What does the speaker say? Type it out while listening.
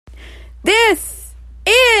This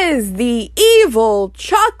is the evil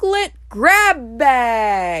chocolate grab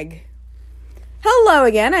bag. Hello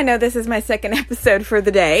again. I know this is my second episode for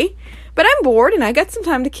the day, but I'm bored and I got some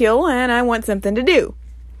time to kill and I want something to do.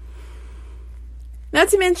 Not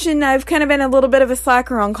to mention, I've kind of been a little bit of a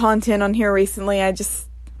slacker on content on here recently. I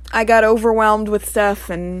got overwhelmed with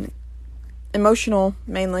stuff and emotional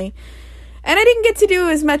mainly, and I didn't get to do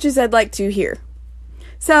as much as I'd like to here.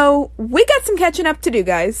 So we got some catching up to do,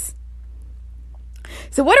 guys.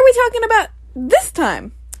 So what are we talking about this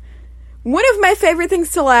time? One of my favorite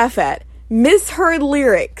things to laugh at, misheard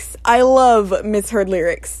lyrics. I love misheard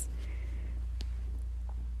lyrics.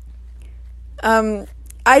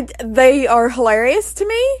 They are hilarious to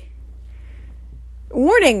me.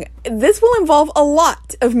 Warning, this will involve a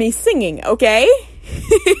lot of me singing, okay?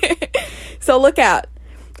 So look out.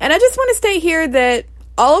 And I just want to state here that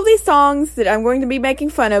all of these songs that I'm going to be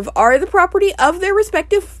making fun of are the property of their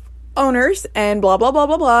respective owners and blah, blah, blah,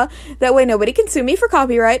 blah, blah. That way nobody can sue me for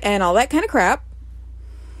copyright and all that kind of crap.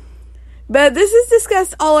 But this is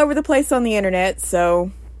discussed all over the place on the internet,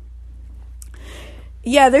 so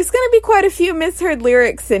yeah, there's going to be quite a few misheard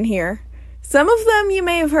lyrics in here. Some of them you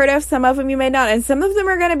may have heard of, some of them you may not, and some of them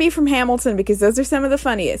are going to be from Hamilton because those are some of the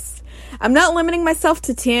funniest. I'm not limiting myself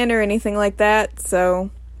to 10 or anything like that, so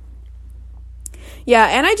yeah,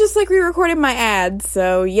 and I just re-recorded my ads,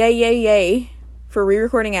 so yay for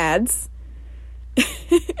re-recording ads.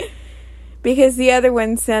 Because the other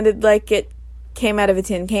one sounded like it came out of a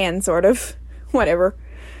tin can, sort of. Whatever.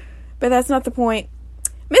 But that's not the point.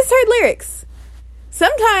 Misheard lyrics.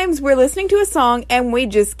 Sometimes we're listening to a song and we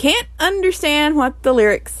just can't understand what the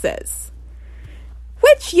lyrics says.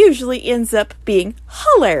 Which usually ends up being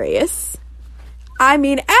hilarious. I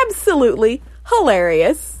mean, absolutely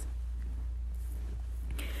hilarious.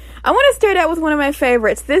 I want to start out with one of my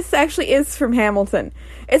favorites. This actually is from Hamilton.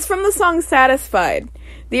 It's from the song Satisfied.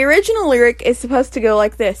 The original lyric is supposed to go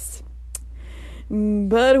like this.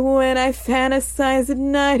 But when I fantasize at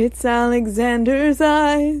night, it's Alexander's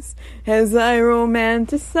eyes, as I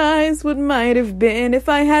romanticize what might have been if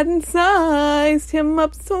I hadn't sized him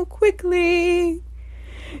up so quickly.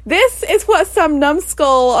 This is what some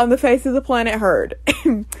numbskull on the face of the planet heard.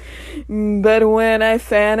 But when I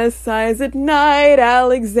fantasize at night,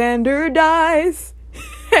 Alexander dies,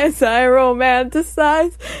 as I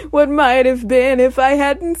romanticize what might have been if I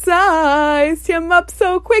hadn't sized him up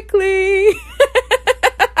so quickly.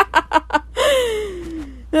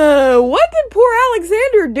 What did poor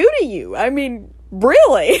Alexander do to you? I mean,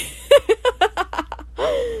 really?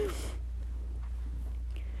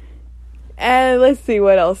 And let's see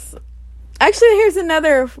what else. Actually, here's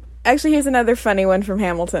another funny one from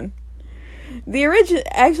Hamilton.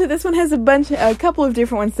 This one has a couple of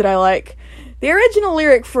different ones that I like. The original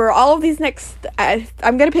lyric for all of these next,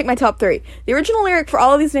 I'm going to pick my top three. The original lyric for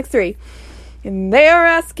all of these next three. And they are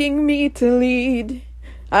asking me to lead.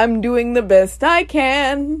 I'm doing the best I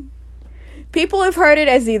can. People have heard it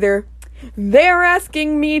as either, they're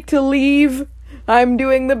asking me to leave. I'm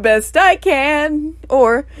doing the best I can.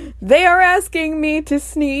 Or, they are asking me to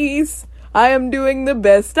sneeze. I am doing the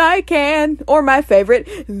best I can. Or my favorite,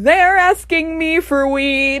 they're asking me for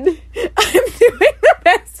weed. I'm doing the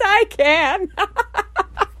best I can.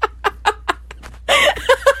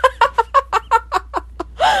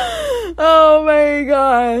 Oh my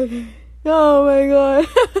god. Oh my god.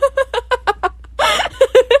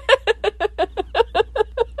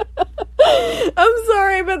 I'm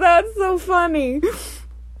sorry, but that's so funny.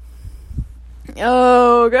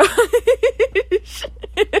 Oh gosh.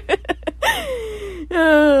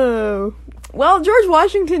 Oh. Well, George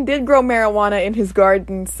Washington did grow marijuana in his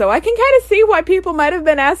garden, so I can kind of see why people might have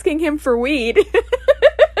been asking him for weed.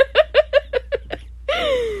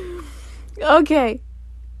 Okay.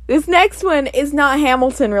 This next one is not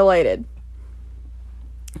Hamilton related.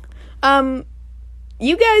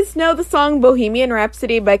 You guys know the song Bohemian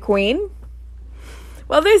Rhapsody by Queen?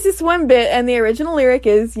 Well, there's this one bit, and the original lyric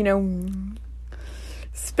is,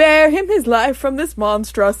 spare him his life from this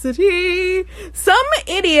monstrosity. Some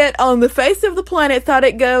idiot on the face of the planet thought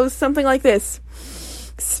it goes something like this.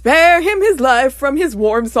 Spare him his life from his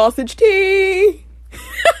warm sausage tea.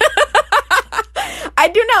 I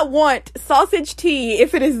do not want sausage tea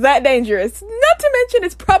if it is that dangerous. Not to mention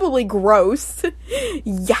it's probably gross.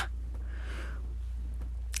 Yeah.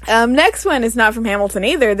 Next one is not from Hamilton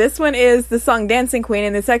either. This one is the song Dancing Queen,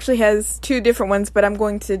 and this actually has two different ones, but I'm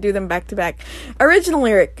going to do them back to back. Original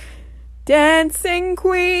lyric. Dancing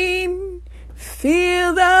Queen,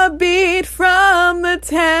 feel the beat from the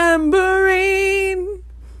tambourine.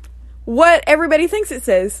 What everybody thinks it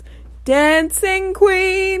says. Dancing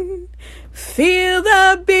Queen, feel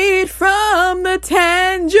the beat from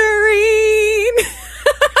tangerine.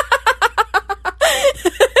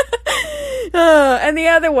 And the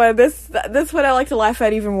other one, this one I like to laugh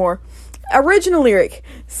at even more. Original lyric.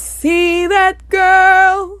 See that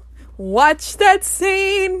girl, watch that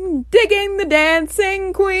scene, digging the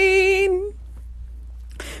dancing queen.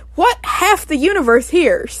 What half the universe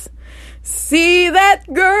hears? See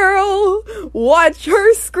that girl, watch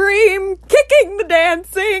her scream, kicking the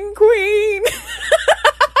dancing queen.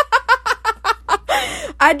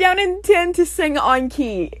 I don't intend to sing on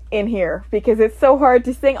key in here because it's so hard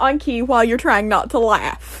to sing on key while you're trying not to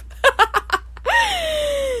laugh.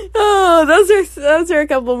 Oh, those are a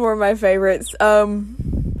couple more of my favorites.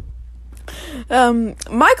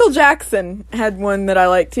 Michael Jackson had one that I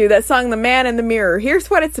like too. That song, "The Man in the Mirror." Here's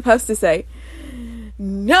what it's supposed to say.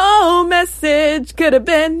 No message could have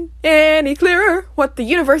been any clearer. What the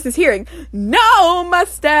universe is hearing. No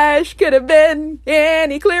mustache could have been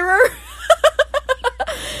any clearer.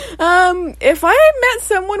 If I met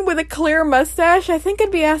someone with a clear mustache, I think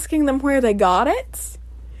I'd be asking them where they got it.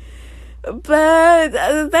 But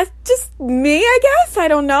that's just me, I guess. I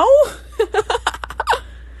don't know.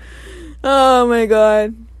 Oh my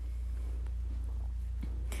god.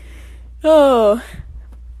 Oh.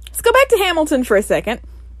 Let's go back to Hamilton for a second.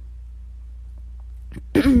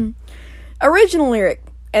 Original lyric.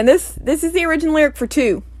 And this is the original lyric for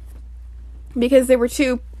 2. Because there were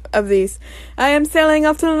 2 of these. I am sailing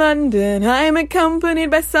off to London. I am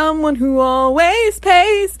accompanied by someone who always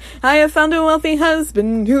pays. I have found a wealthy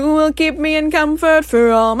husband who will keep me in comfort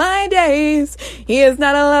for all my days. He is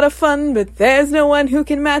not a lot of fun, but there's no one who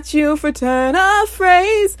can match you for turn of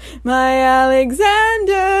phrase. My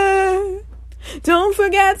Alexander, don't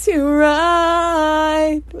forget to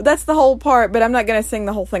write. That's the whole part, but I'm not going to sing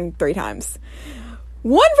the whole thing 3 times.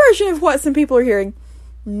 One version of what some people are hearing.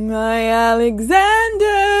 My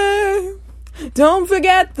Alexander, don't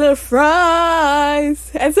forget the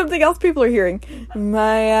fries. And something else people are hearing.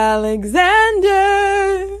 My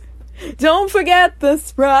Alexander, don't forget the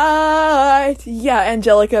Sprite. Yeah,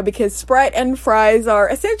 Angelica, because Sprite and fries are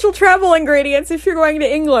essential travel ingredients if you're going to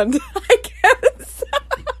England, I guess.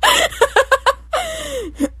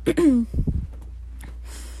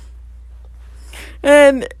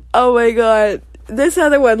 And, oh my god, this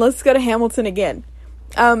other one, let's go to Hamilton again.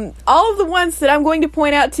 All of the ones that I'm going to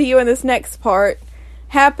point out to you in this next part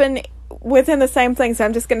happen within the same thing, so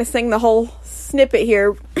I'm just going to sing the whole snippet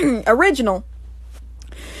here. Original.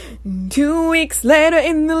 2 weeks later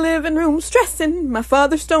in the living room, stressing, my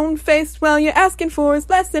father stone-faced while you're asking for his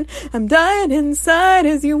blessing. I'm dying inside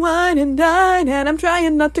as you whine and dine, and I'm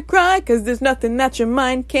trying not to cry, 'cause there's nothing that your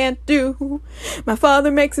mind can't do. My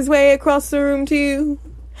father makes his way across the room to you.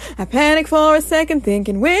 I panic for a second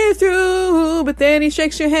thinking we're through, but then he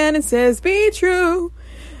shakes your hand and says, be true.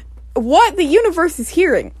 What the universe is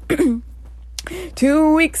hearing.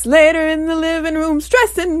 2 weeks later in the living room,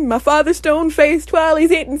 stressing, my father stone-faced while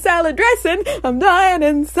he's eating salad dressing. I'm dying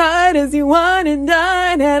inside as you whine and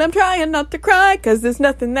dine, and I'm trying not to cry, 'cause there's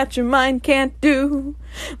nothing that your mind can't do.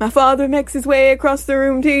 My father makes his way across the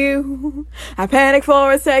room to you. I panic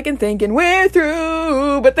for a second thinking we're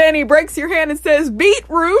through, but then he breaks your hand and says,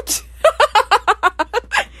 beetroot.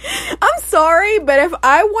 I'm sorry, but if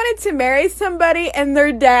I wanted to marry somebody and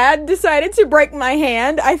their dad decided to break my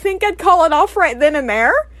hand, I think I'd call it off right then and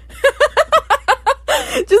there.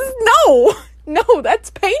 Just no. No, that's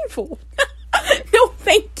painful. No,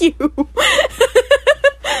 thank you.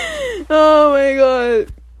 Oh my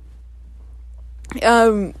god.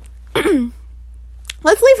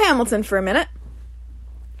 Let's leave Hamilton for a minute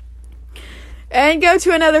and go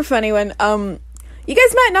to another funny one. You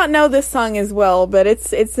guys might not know this song as well, but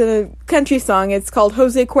it's a country song. It's called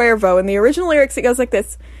Jose Cuervo, and the original lyrics, it goes like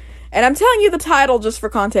this. And I'm telling you the title just for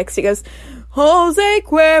context. It goes, Jose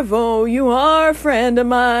Cuervo, you are a friend of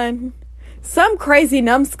mine. Some crazy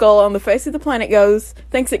numbskull on the face of the planet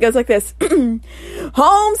thinks it goes like this.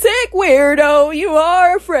 Homesick weirdo, you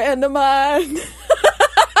are a friend of mine.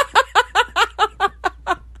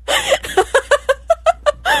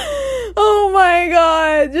 Oh my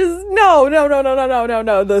god, just no.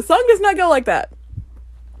 The song does not go like that.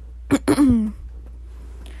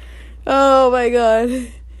 Oh my god.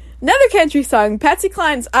 Another country song, Patsy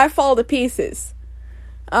Cline's I Fall to Pieces.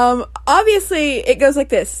 Obviously it goes like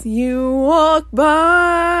this. You walk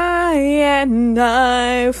by and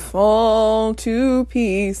I fall to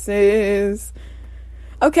pieces.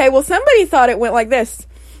 Okay, well somebody thought it went like this.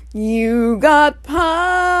 You got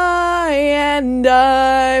pie and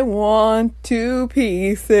I want 2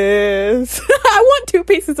 pieces. I want 2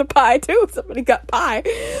 pieces of pie too. Somebody got pie.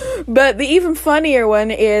 But the even funnier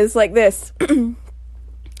one is like this.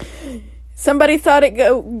 Somebody thought it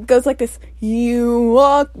goes like this. You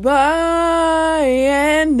walk by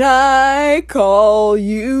and I call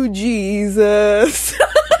you Jesus.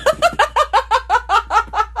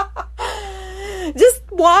 Just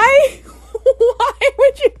why? Why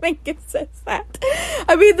would you think it says that?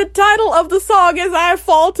 I mean, the title of the song is I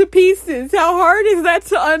Fall to Pieces. How hard is that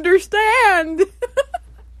to understand?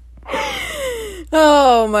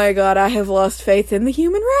 Oh my God, I have lost faith in the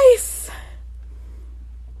human race.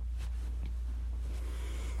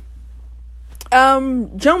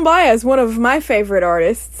 Joan Baez is one of my favorite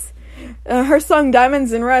artists. Her song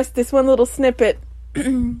Diamonds and Rust, this one little snippet,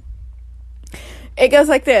 it goes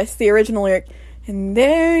like this, the original lyric. And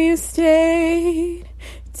there you stayed,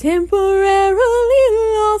 temporarily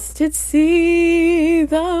lost at sea.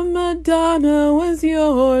 The Madonna was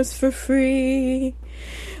yours for free.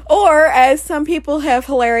 Or, as some people have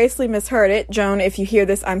hilariously misheard it, Joan, if you hear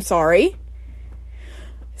this, I'm sorry.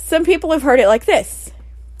 Some people have heard it like this.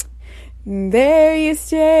 There you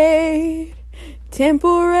stayed,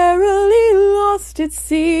 temporarily lost at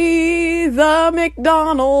sea. The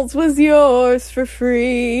McDonald's was yours for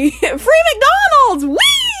free. Free McDonald's!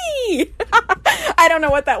 Whee! I don't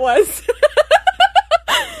know what that was.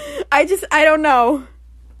 I don't know.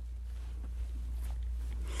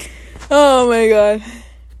 Oh my God.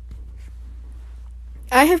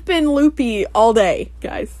 I have been loopy all day,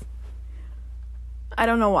 guys. I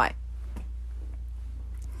don't know why.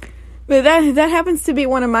 But that happens to be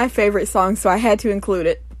one of my favorite songs, so I had to include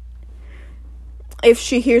it. If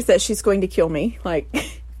she hears that, she's going to kill me. Like,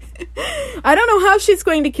 I don't know how she's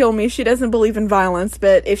going to kill me. She doesn't believe in violence,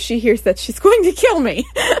 but if she hears that, she's going to kill me.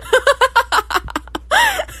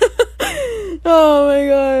 Oh my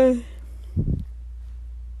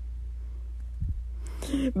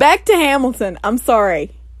God. Back to Hamilton. I'm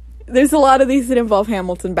sorry. There's a lot of these that involve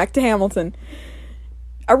Hamilton. Back to Hamilton.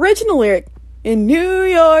 Original lyric. In New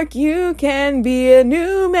York, you can be a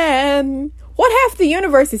new man. What half the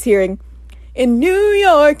universe is hearing? In New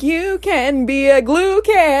York, you can be a glue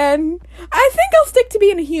can. I think I'll stick to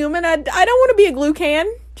being a human. I don't want to be a glue can.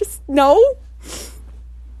 Just no.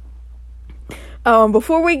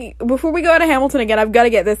 Before we go to Hamilton again, I've got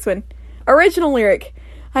to get this one. Original lyric.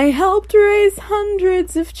 I helped raise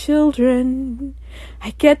hundreds of children.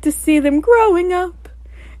 I get to see them growing up.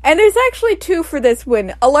 And there's actually two for this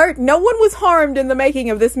one. Alert, no one was harmed in the making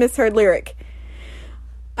of this misheard lyric.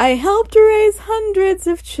 I helped raise hundreds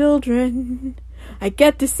of children. I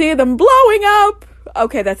get to see them blowing up.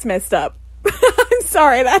 Okay, that's messed up. I'm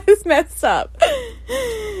sorry, that is messed up.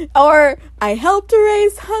 Or, I helped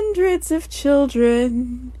raise hundreds of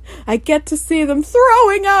children. I get to see them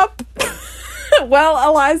throwing up. Well,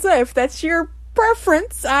 Eliza, if that's your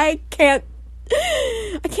preference, I can't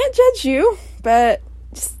judge you, but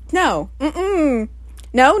just no.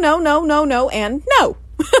 No, and no.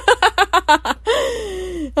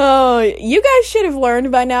 Oh, you guys should have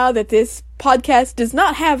learned by now that this podcast does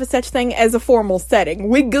not have a such thing as a formal setting.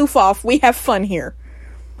 We goof off. We have fun here.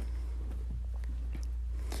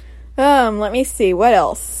 Let me see. What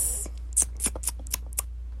else?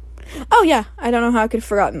 Oh, yeah. I don't know how I could have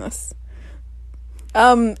forgotten this.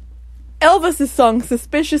 Elvis's song,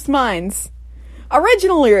 Suspicious Minds.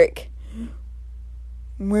 Original lyric.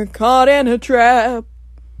 We're caught in a trap.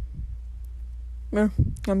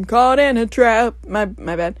 I'm caught in a trap. My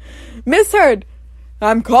bad. Misheard.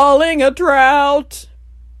 I'm calling a trout.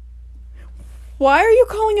 Why are you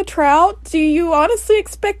calling a trout? Do you honestly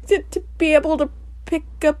expect it to be able to pick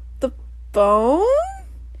up the phone?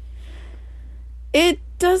 It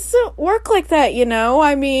doesn't work like that, you know?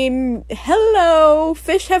 I mean, hello,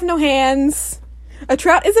 fish have no hands. A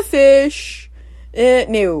trout is a fish.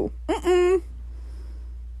 No.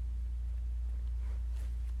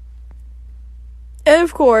 And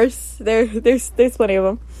of course, there's plenty of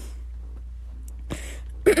them.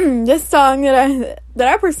 This song that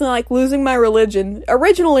I personally like, Losing My Religion.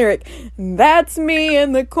 Original lyric. That's me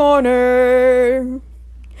in the corner.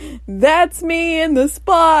 That's me in the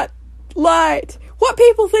spotlight. What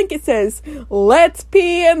people think it says? Let's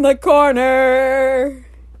pee in the corner.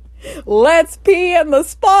 Let's pee in the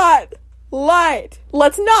spotlight.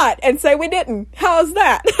 Let's not and say we didn't. How's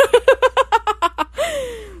that?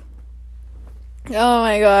 Oh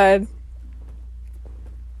my god.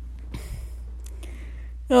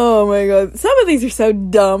 Oh my god. Some of these are so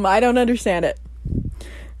dumb. I don't understand it.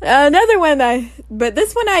 Another one but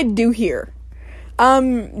this one I do hear.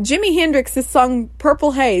 Jimi Hendrix's song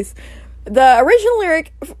Purple Haze. The original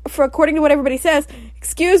lyric, according to what everybody says,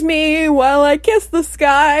 excuse me while I kiss the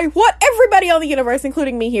sky. What everybody on the universe,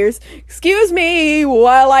 including me, hears. Excuse me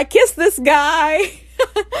while I kiss this guy.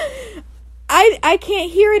 I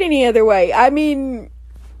can't hear it any other way. I mean,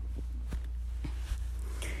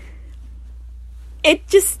 it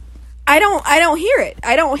just, I don't hear it.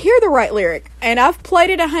 I don't hear the right lyric. And I've played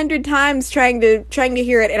it 100 times trying to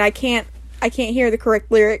hear it, and I can't hear the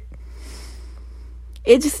correct lyric.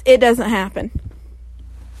 It doesn't happen.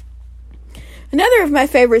 Another of my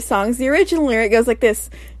favorite songs, the original lyric goes like this.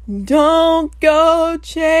 Don't go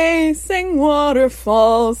chasing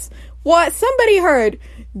waterfalls. What? Somebody heard.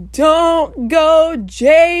 Don't go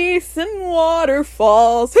Jason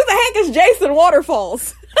Waterfalls. Who the heck is Jason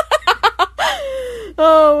Waterfalls?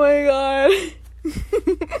 Oh my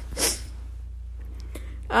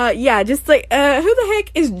god. Yeah, just like, who the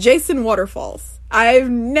heck is Jason Waterfalls? I've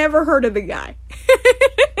never heard of the guy.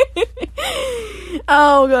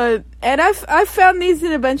 Oh god. And I've found these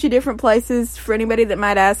in a bunch of different places for anybody that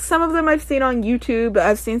might ask. Some of them I've seen on YouTube.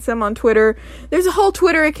 I've seen some on Twitter. There's a whole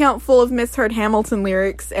Twitter account full of misheard Hamilton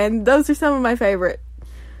lyrics, and those are some of my favorite.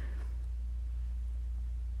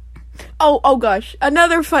 Oh gosh.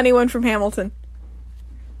 Another funny one from Hamilton.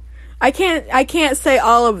 I can't say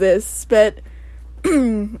all of this, but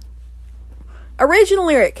original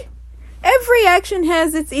lyric. Every action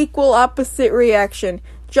has its equal opposite reaction.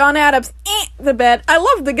 John Adams, the bed. I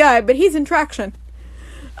love the guy, but he's in traction.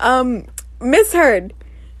 Misheard.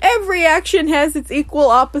 Every action has its equal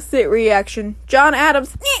opposite reaction. John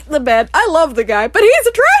Adams, the bed. I love the guy, but he's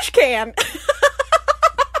a trash can.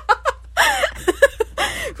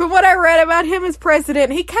 From what I read about him as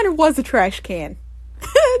president, he kind of was a trash can.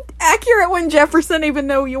 Accurate when Jefferson, even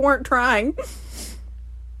though you weren't trying.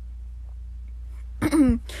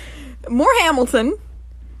 More Hamilton.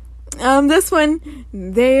 This one.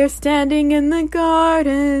 They are standing in the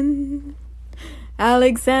garden.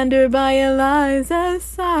 Alexander by Eliza's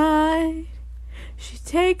side. She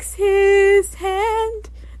takes his hand.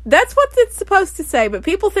 That's what it's supposed to say, but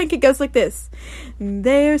people think it goes like this.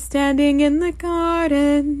 They are standing in the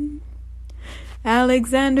garden.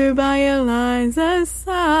 Alexander by Eliza's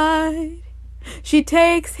side. She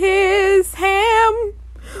takes his ham.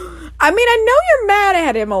 I mean, I know you're mad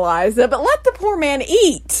at him, Eliza, but let the poor man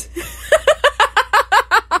eat.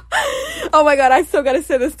 Oh my god, I still gotta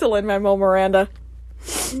say this to Lin-Manuel Miranda.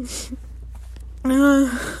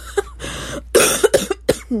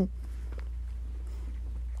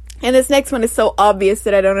 And this next one is so obvious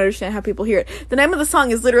that I don't understand how people hear it. The name of the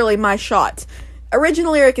song is literally My Shot.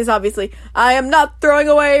 Original lyric is obviously, I am not throwing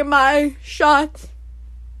away my shot.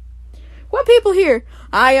 What people hear?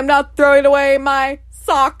 I am not throwing away my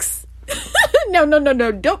socks. No.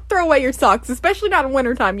 Don't throw away your socks, especially not in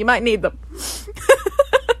wintertime. You might need them.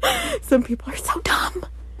 Some people are so dumb.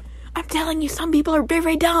 I'm telling you, some people are very,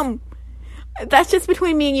 very dumb. That's just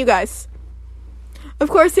between me and you guys. Of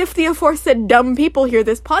course, if the aforesaid dumb people hear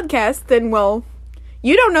this podcast, then, well,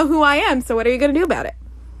 you don't know who I am, so what are you going to do about it?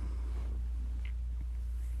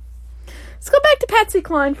 Let's go back to Patsy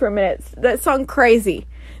Cline for a minute. That song, Crazy.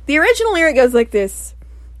 The original lyric goes like this.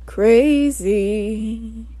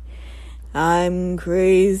 Crazy. I'm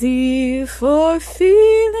crazy for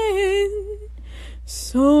feeling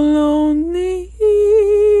so lonely.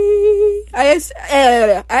 I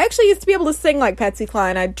actually used to be able to sing like Patsy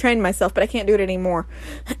Cline. I trained myself, but I can't do it anymore.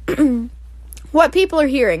 What people are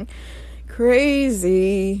hearing.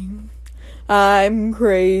 Crazy. I'm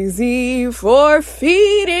crazy for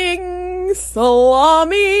feeding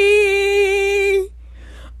salami.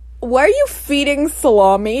 Why are you feeding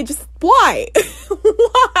salami? Just why?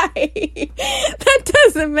 Why? That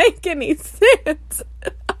doesn't make any sense.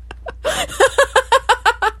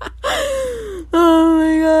 Oh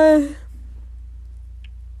my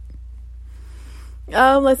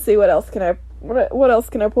god. Let's see, what else can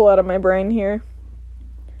I pull out of my brain here?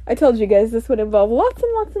 I told you guys this would involve lots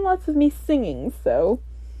and lots and lots of me singing, so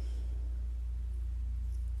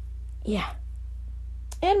yeah.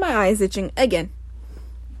 And my eyes itching again.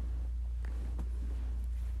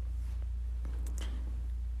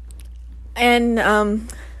 And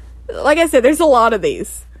like I said, there's a lot of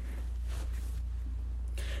these.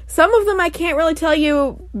 Some of them I can't really tell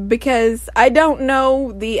you because I don't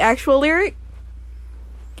know the actual lyric.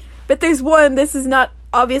 But there's one, this is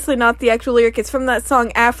obviously not the actual lyric, it's from that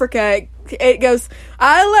song Africa. It goes,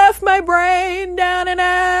 I left my brain down in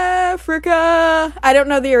Africa. I don't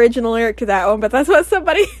know the original lyric to that one, but that's what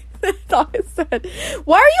somebody thought it said.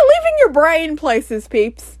 Why are you leaving your brain places,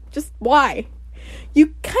 peeps? Just why? You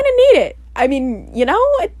kind of need it. I mean, you know,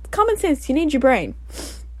 it's common sense. You need your brain.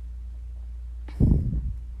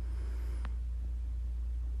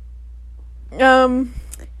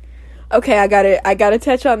 Okay, I gotta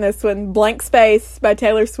touch on this one. Blank Space by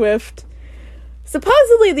Taylor Swift.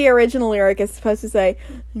 Supposedly the original lyric is supposed to say,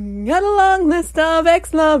 got a long list of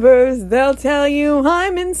ex-lovers, they'll tell you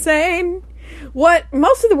I'm insane. What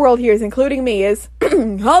most of the world hears, including me, is, all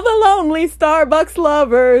the lonely Starbucks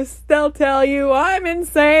lovers, they'll tell you I'm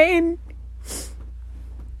insane.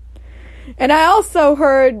 And I also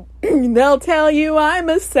heard, they'll tell you I'm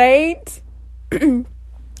a saint. And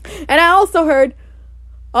I also heard,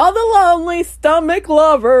 all the lonely stomach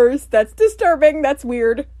lovers. That's disturbing. That's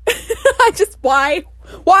weird. I just, why,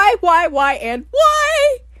 and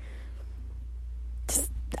why? Just,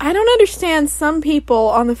 I don't understand some people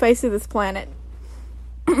on the face of this planet.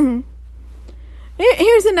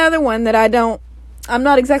 Here's another one that I'm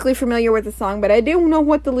not exactly familiar with the song, but I do know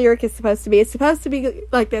what the lyric is supposed to be. It's supposed to be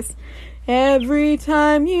like this. Every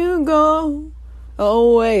time you go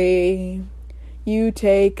away, you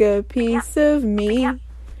take a piece of me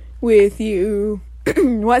with you.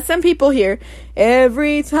 What some people hear,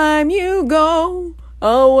 every time you go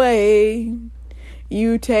away,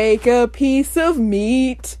 you take a piece of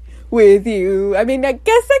meat with you. I mean, I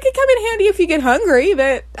guess that could come in handy if you get hungry,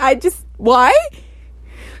 but why?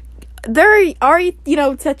 There are,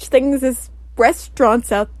 such things as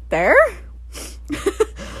restaurants out there.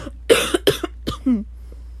 Let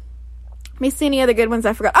me see any other good ones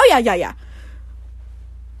I forgot. Oh, yeah.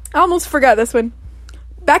 I almost forgot this one.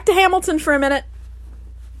 Back to Hamilton for a minute.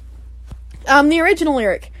 The original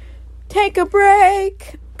lyric. Take a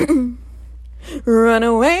break. Run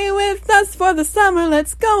away with us for the summer.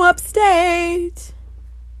 Let's go upstate.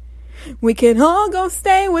 We can all go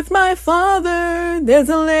stay with my father. There's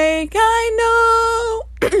a lake I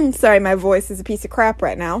know. Sorry, my voice is a piece of crap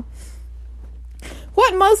right now.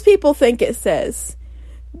 What most people think it says.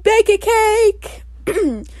 Bake a cake.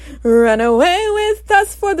 Run away with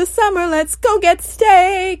us for the summer. Let's go get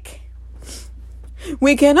steak.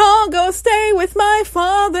 We can all go stay with my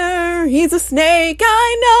father. He's a snake,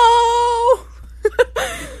 I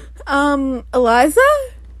know. Eliza?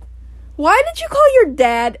 Why did you call your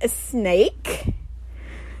dad a snake?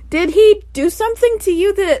 Did he do something to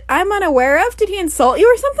you that I'm unaware of? Did he insult you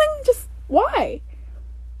or something? Just, why?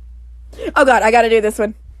 Oh God, I gotta do this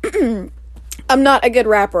one. I'm not a good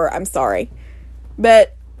rapper, I'm sorry.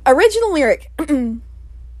 But, original lyric.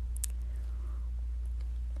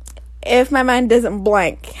 If my mind doesn't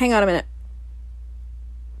blank. Hang on a minute.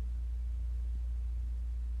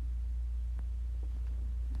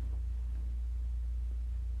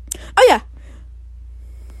 Oh yeah.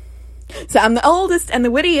 So I'm the oldest and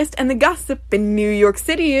the wittiest and the gossip in New York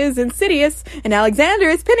City is insidious and Alexander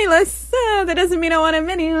is penniless. That doesn't mean I want him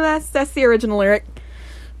any less. That's the original lyric.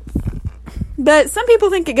 But some people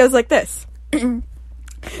think it goes like this.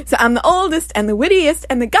 So I'm the oldest and the wittiest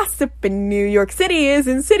and the gossip in New York City is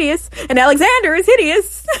insidious and Alexander is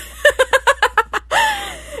hideous.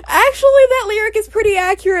 Actually, that lyric is pretty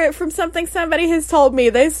accurate from something somebody has told me.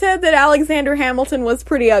 They said that Alexander Hamilton was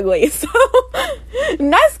pretty ugly. So,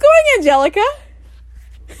 nice going, Angelica.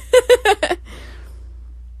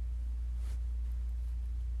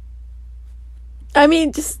 I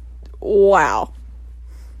mean, just, wow.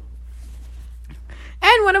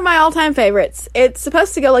 And one of my all-time favorites. It's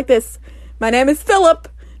supposed to go like this. My name is Philip.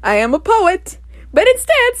 I am a poet. But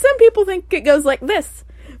instead, some people think it goes like this.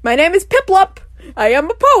 My name is Piplup. I am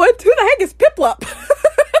a poet. Who the heck is Piplup?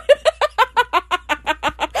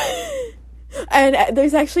 And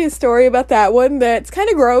there's actually a story about that one that's kind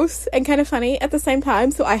of gross and kind of funny at the same time,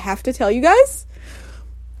 so I have to tell you guys.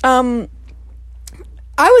 I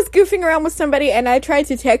was goofing around with somebody and I tried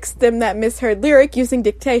to text them that misheard lyric using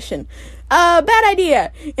dictation. Bad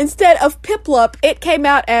idea. Instead of Piplup, it came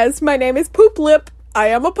out as, my name is Pooplip. I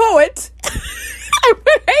am a poet. I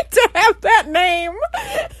would hate to have that name.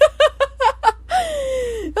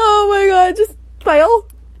 Oh my god, just fail.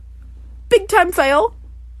 Big time fail.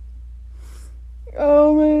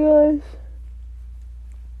 Oh my gosh.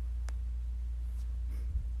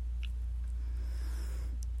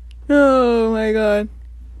 Oh my god.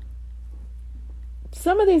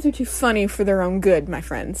 Some of these are too funny for their own good, my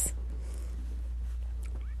friends.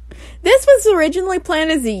 This was originally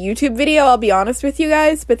planned as a YouTube video, I'll be honest with you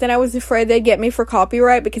guys, but then I was afraid they'd get me for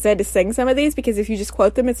copyright because I had to sing some of these, because if you just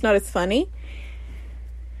quote them, it's not as funny.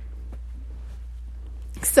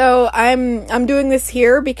 So I'm doing this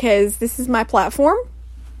here because this is my platform.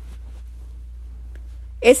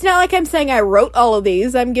 It's not like I'm saying I wrote all of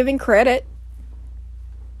these, I'm giving credit.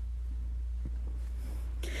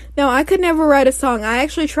 No, I could never write a song. I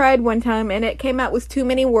actually tried one time, and it came out with too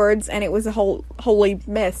many words, and it was a holy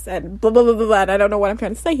mess, and blah, blah, blah, blah, blah, and I don't know what I'm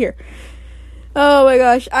trying to say here. Oh my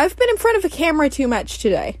gosh, I've been in front of a camera too much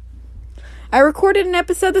today. I recorded an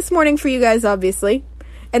episode this morning for you guys, obviously,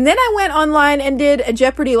 And then I went online and did a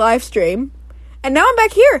Jeopardy live stream. And now I'm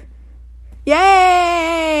back here.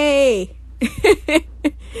 Yay!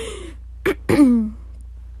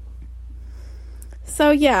 So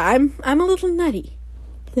yeah, I'm a little nutty.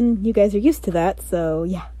 And you guys are used to that, so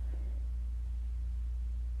yeah.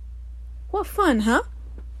 What fun, huh?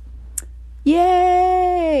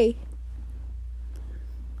 Yay!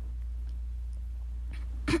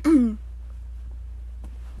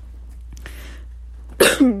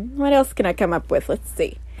 What else can I come up with? Let's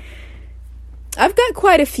see. I've got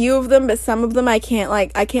quite a few of them, but some of them I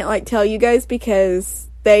can't tell you guys because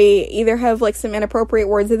they either have like some inappropriate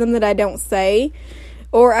words in them that I don't say,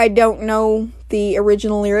 or I don't know the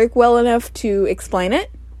original lyric well enough to explain it.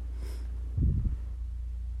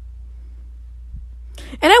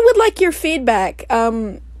 And I would like your feedback.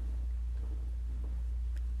 Once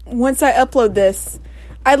I upload this,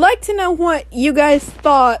 I'd like to know what you guys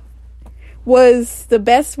thought was the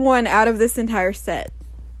best one out of this entire set.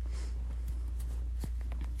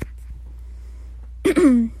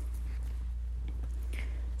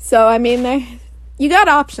 So, I mean, you got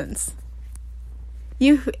options.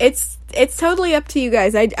 It's totally up to you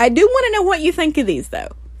guys. I do want to know what you think of these, though.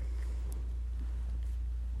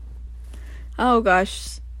 Oh,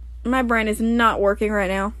 gosh. My brain is not working right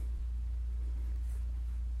now.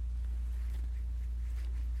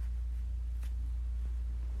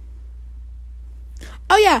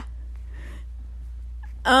 Oh, yeah.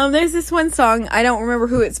 There's this one song, I don't remember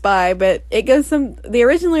who it's by, but the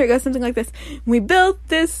original lyric goes something like this. We built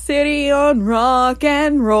this city on rock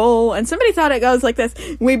and roll. And somebody thought it goes like this.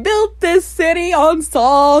 We built this city on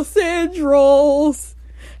sausage rolls.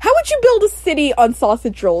 How would you build a city on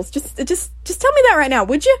sausage rolls? Just tell me that right now,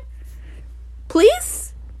 would you? Please?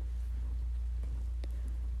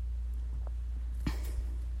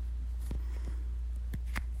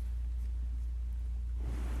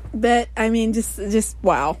 But, I mean, just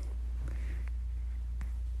wow.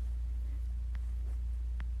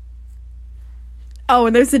 Oh,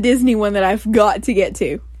 and there's a Disney one that I've got to get to.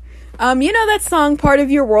 You know that song, Part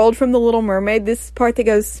of Your World from The Little Mermaid? This part that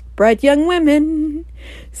goes, bright young women,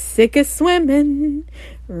 sick of swimming,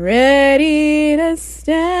 ready to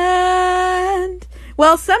stand.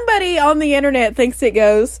 Well, somebody on the internet thinks it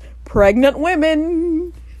goes, pregnant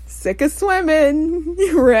women, sick of swimming,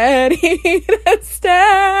 ready to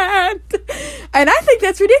stand. And I think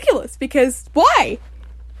that's ridiculous, because why?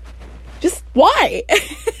 Just why?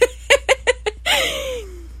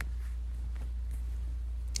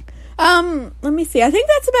 Let me see. I think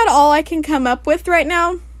that's about all I can come up with right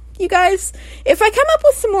now, you guys. If I come up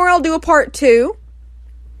with some more, I'll do a part 2.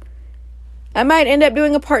 I might end up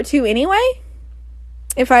doing a part 2 anyway,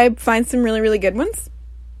 if I find some really, really good ones.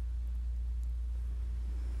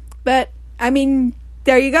 But, I mean,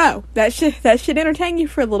 there you go. That should entertain you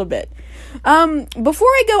for a little bit. Before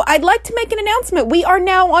I go, I'd like to make an announcement. We are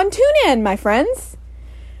now on TuneIn, my friends.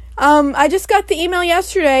 I just got the email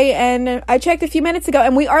yesterday, and I checked a few minutes ago,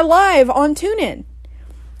 and we are live on TuneIn.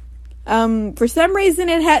 For some reason,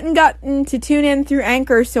 it hadn't gotten to TuneIn through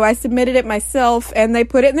Anchor, so I submitted it myself, and they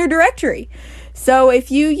put it in their directory. So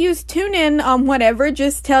if you use TuneIn on whatever,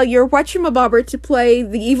 just tell your whatchamabobber to play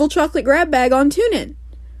the Evil Chocolate Grab Bag on TuneIn.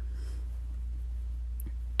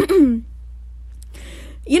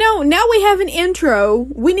 You know, now we have an intro.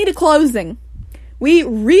 We need a closing. We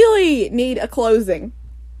really need a closing.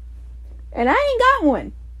 And I ain't got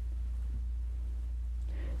one.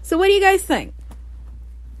 So what do you guys think?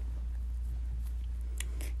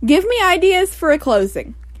 Give me ideas for a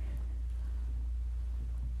closing.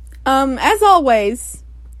 As always,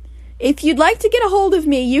 if you'd like to get a hold of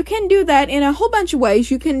me, you can do that in a whole bunch of ways.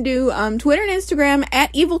 You can do Twitter and Instagram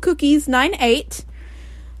at evilcookies98.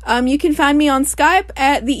 You can find me on Skype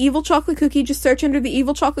at The Evil Chocolate Cookie. Just search under The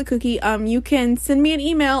Evil Chocolate Cookie. You can send me an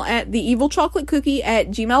email at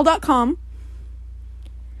theevilchocolatecookie@gmail.com.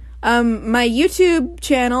 My YouTube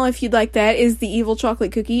channel, if you'd like that, is The Evil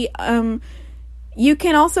Chocolate Cookie. You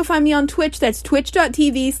can also find me on Twitch. That's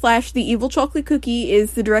twitch.tv/The Evil Chocolate Cookie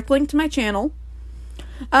is the direct link to my channel.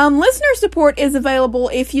 Listener support is available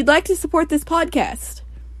if you'd like to support this podcast.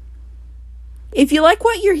 If you like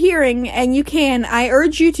what you're hearing, and you can, I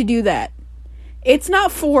urge you to do that. It's not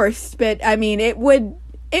forced, but I mean, it would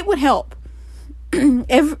help.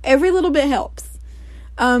 Every little bit helps.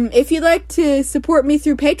 If you'd like to support me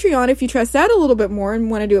through Patreon, if you trust that a little bit more and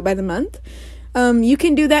want to do it by the month, you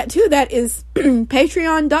can do that too. That is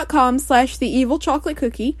patreon.com/The Evil Chocolate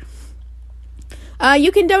Cookie.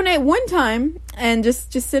 You can donate one time and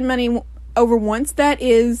just send money over once. That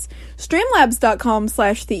is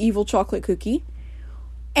streamlabs.com/The Evil Chocolate Cookie.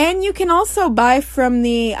 And you can also buy from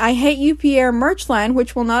the I Hate You Pierre merch line,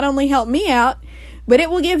 which will not only help me out, but it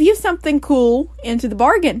will give you something cool into the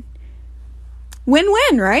bargain.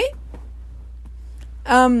 Win-win, right?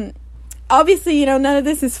 Obviously, none of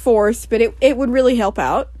this is forced, but it would really help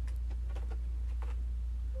out.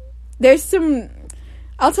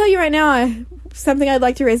 I'll tell you right now, something I'd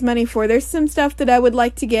like to raise money for. There's some stuff that I would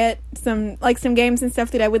like to get, some games and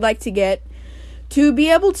stuff that I would like to get, to be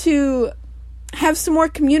able to have some more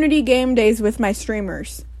community game days with my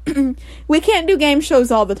streamers. We can't do game shows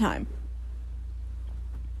all the time.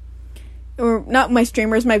 Or not my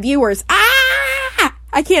streamers, my viewers.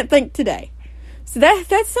 I can't think today. So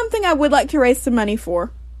that's something I would like to raise some money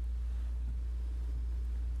for.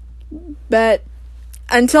 But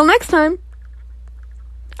until next time,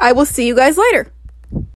 I will see you guys later.